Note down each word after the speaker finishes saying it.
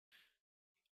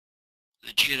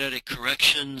The geodetic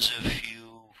corrections, if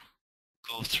you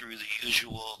go through the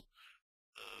usual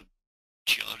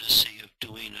geodesy of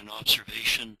doing an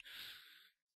observation,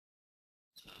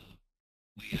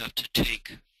 we have to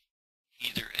take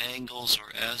either angles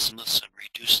or azimuths and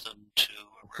reduce them to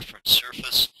a reference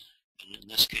surface, and in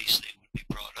this case they would be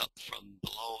brought up from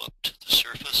below up to the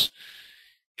surface.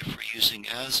 If we're using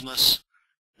azimuths,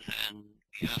 then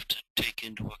we have to take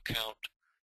into account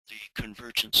the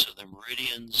convergence of the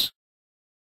meridians.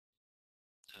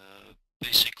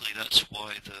 Basically, that's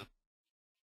why the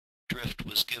drift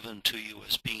was given to you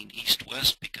as being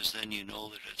east-west, because then you know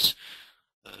that it's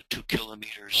 2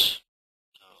 kilometers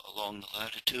along the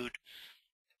latitude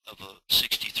of a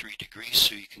 63 degrees,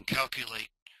 so you can calculate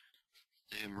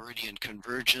the meridian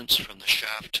convergence from the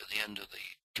shaft to the end of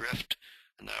the drift,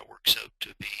 and that works out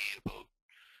to be about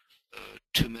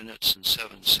 2 minutes and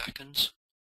 7 seconds.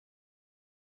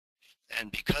 And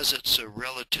because it's a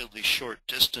relatively short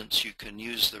distance, you can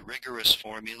use the rigorous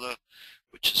formula,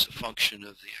 which is a function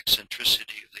of the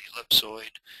eccentricity of the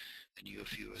ellipsoid, and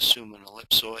if you assume an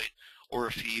ellipsoid, or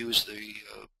if you use the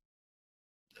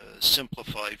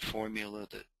simplified formula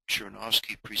that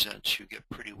Chernovsky presents, you get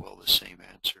pretty well the same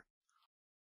answer.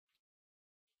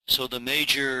 So the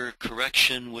major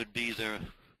correction would be the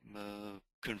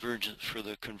convergence for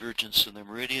the convergence of the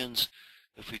meridians.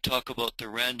 If we talk about the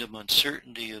random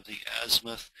uncertainty of the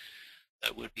azimuth,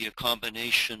 that would be a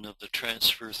combination of the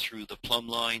transfer through the plumb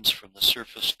lines from the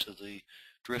surface to the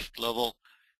drift level,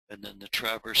 and then the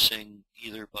traversing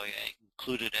either by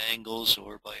included angles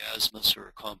or by azimuths, or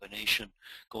a combination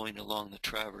going along the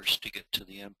traverse to get to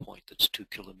the endpoint that's 2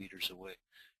 kilometers away,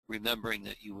 remembering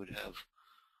that you would have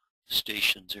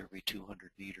stations every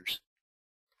 200 meters.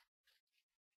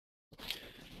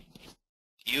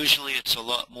 Usually it's a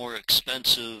lot more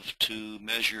expensive to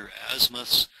measure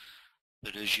azimuths,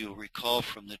 but as you'll recall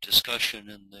from the discussion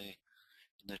in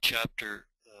the chapter,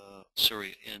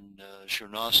 in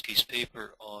Chernovsky's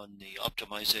paper on the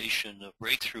optimization of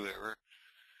breakthrough error,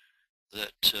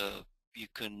 that you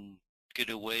can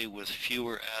get away with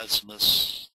fewer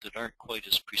azimuths that aren't quite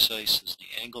as precise as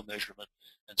the angle measurement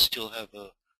and still have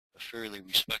a fairly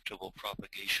respectable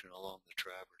propagation along the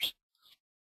traverse.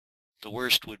 The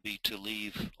worst would be to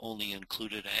leave only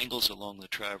included angles along the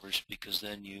traverse, because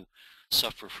then you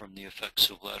suffer from the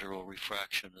effects of lateral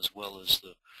refraction as well as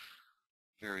the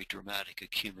very dramatic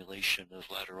accumulation of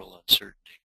lateral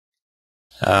uncertainty.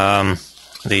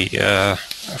 The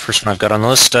first one I've got on the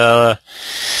list,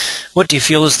 what do you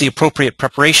feel is the appropriate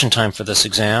preparation time for this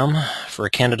exam for a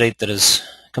candidate that has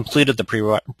completed the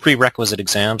prerequisite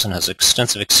exams and has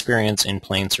extensive experience in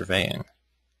plane surveying?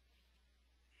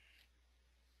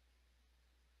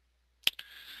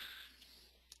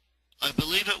 I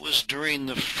believe it was during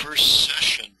the first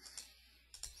session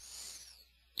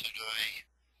that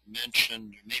I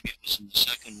mentioned, or maybe it was in the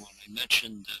second one, I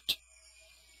mentioned that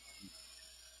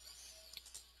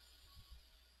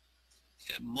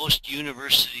most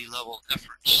university level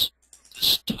efforts,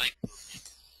 this type of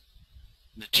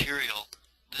material,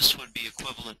 this would be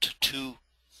equivalent to 2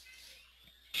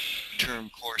 term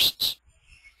courses.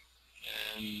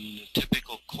 And a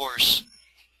typical course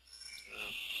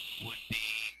would be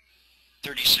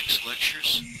 36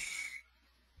 lectures,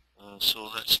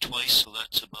 so that's twice, so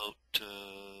that's about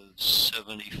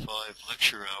 75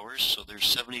 lecture hours, so there's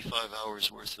 75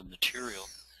 hours worth of material,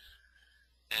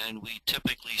 and we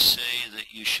typically say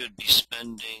that you should be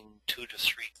spending 2 to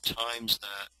 3 times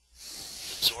that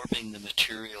absorbing the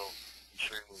material and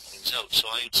figuring things out. So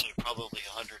I'd say probably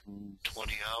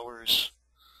 120 hours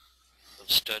of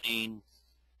studying,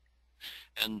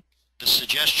 and the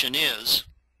suggestion is,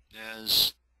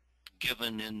 as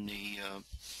given in the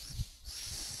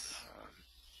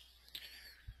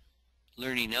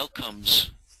learning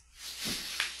outcomes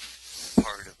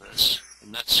part of this,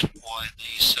 and that's why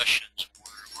the sessions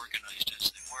were organized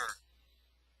as they were.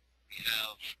 We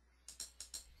have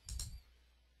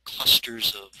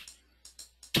clusters of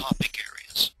topic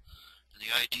areas, and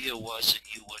the idea was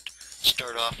that you would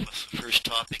start off with the first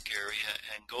topic area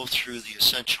and go through the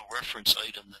essential reference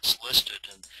item that's listed,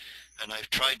 and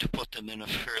I've tried to put them in a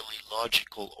fairly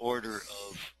logical order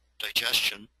of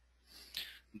digestion.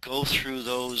 Go through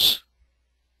those,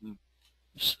 the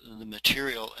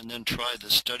material, and then try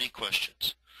the study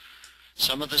questions.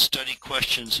 Some of the study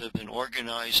questions have been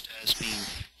organized as being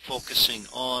focusing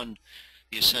on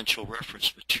the essential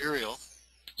reference material.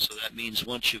 So that means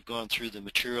once you've gone through the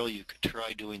material, you can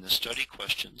try doing the study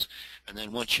questions, and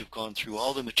then once you've gone through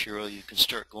all the material, you can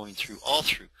start going through all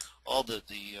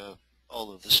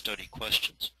of the study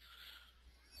questions.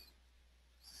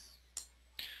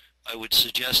 I would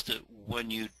suggest that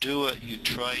when you do it, you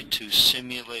try to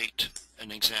simulate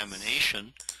an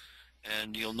examination,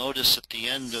 and you'll notice at the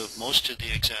end of most of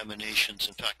the examinations,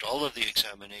 in fact all of the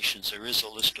examinations, there is a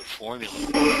list of formula.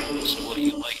 So what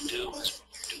you might do is when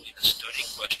you're doing a study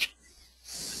question,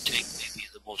 take maybe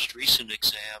the most recent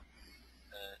exam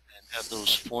and have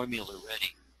those formula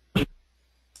ready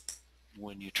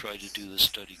when you try to do the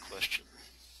study question.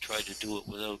 Try to do it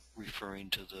without referring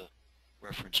to the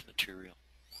reference material.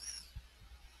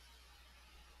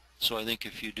 So I think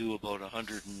if you do about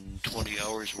 120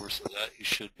 hours worth of that, you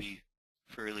should be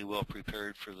fairly well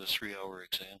prepared for the 3-hour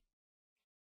exam.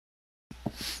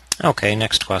 Okay,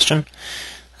 next question.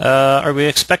 Are we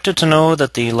expected to know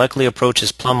that the likely approach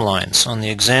is plumb lines? On the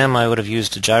exam I would have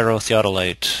used a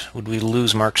gyrotheodolite. Would we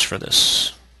lose marks for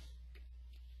this?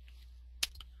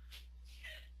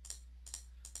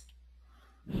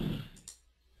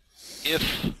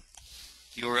 If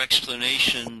your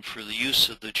explanation for the use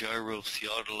of the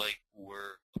gyrotheodolite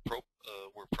were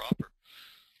proper.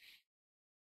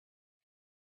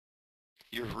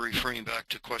 You're referring back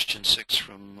to question 6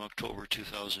 from October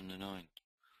 2009.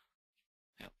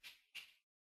 Yep.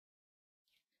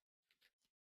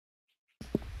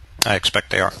 I expect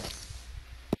they are.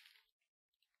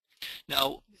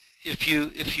 Now, if you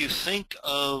think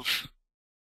of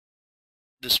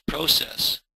this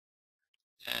process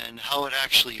and how it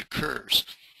actually occurs,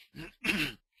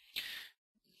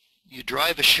 you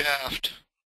drive a shaft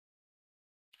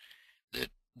that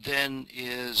then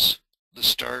is the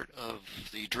start of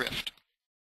the drift.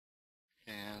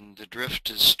 And the drift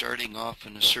is starting off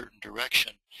in a certain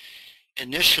direction.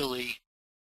 Initially,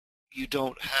 you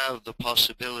don't have the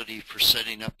possibility for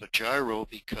setting up a gyro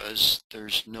because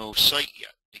there's no sight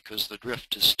yet, because the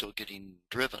drift is still getting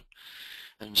driven.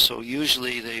 And so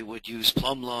usually they would use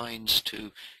plumb lines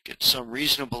to get some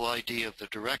reasonable idea of the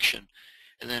direction,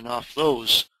 and then off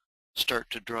those start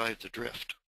to drive the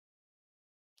drift.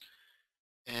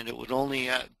 And it would only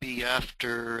be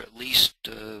after at least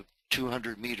a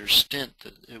 200-meter stint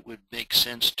that it would make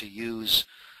sense to use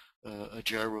a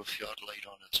gyrotheodolite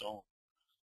on its own.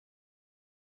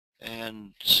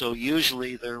 And so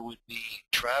usually there would be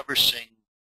traversing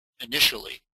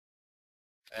initially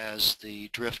as the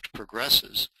drift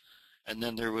progresses, and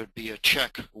then there would be a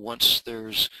check. Once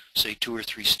there's, say, 2 or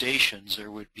 3 stations,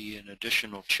 there would be an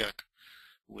additional check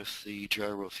with the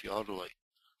gyrotheodolite.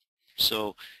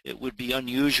 So it would be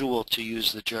unusual to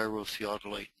use the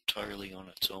gyrotheodolite entirely on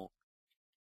its own.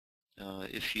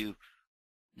 If you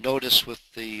notice with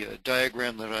the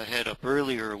diagram that I had up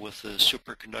earlier with the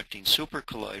superconducting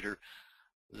supercollider,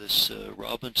 this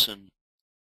Robinson,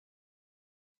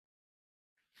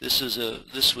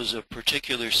 this was a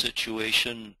particular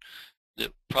situation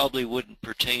that probably wouldn't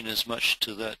pertain as much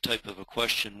to that type of a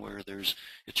question where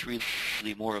it's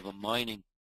really more of a mining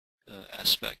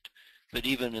aspect. But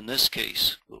even in this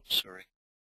case, oops, sorry,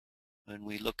 when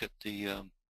we look at the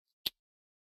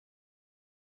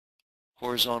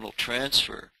horizontal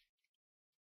transfer,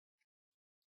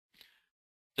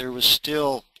 there was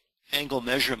still angle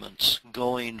measurements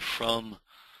going from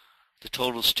the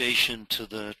total station to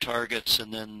the targets,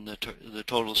 and then the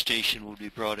total station would be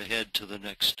brought ahead to the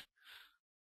next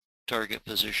target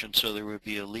position. So there would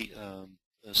be a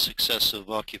successive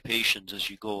occupations as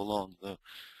you go along the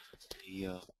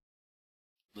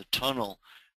tunnel,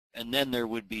 and then there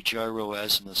would be gyro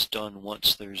azimuths done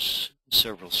once there's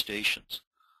several stations.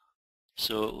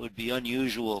 So it would be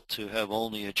unusual to have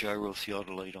only a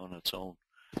gyrotheodolite on its own.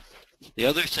 The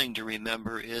other thing to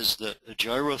remember is that a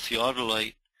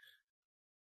gyrotheodolite,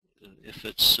 if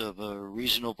it's of a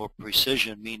reasonable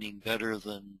precision, meaning better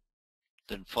than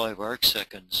 5 arc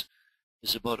seconds,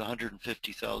 is about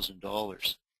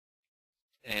 $150,000.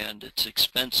 And it's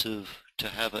expensive to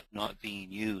have it not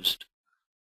being used.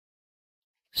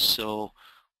 So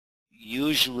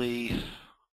usually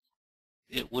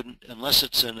it wouldn't, unless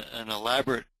it's an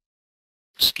elaborate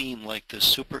scheme like this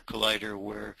super collider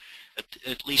where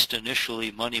at least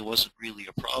initially money wasn't really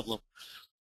a problem,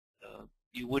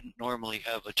 you wouldn't normally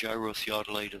have a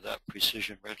gyrotheodolite of that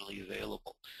precision readily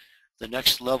available. The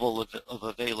next level of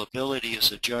availability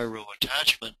is a gyro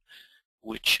attachment,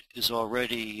 which is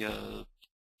already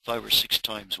 5 or 6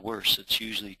 times worse. It's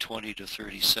usually 20 to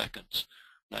 30 seconds.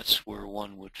 That's where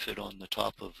one would fit on the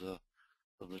top of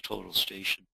the total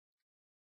station.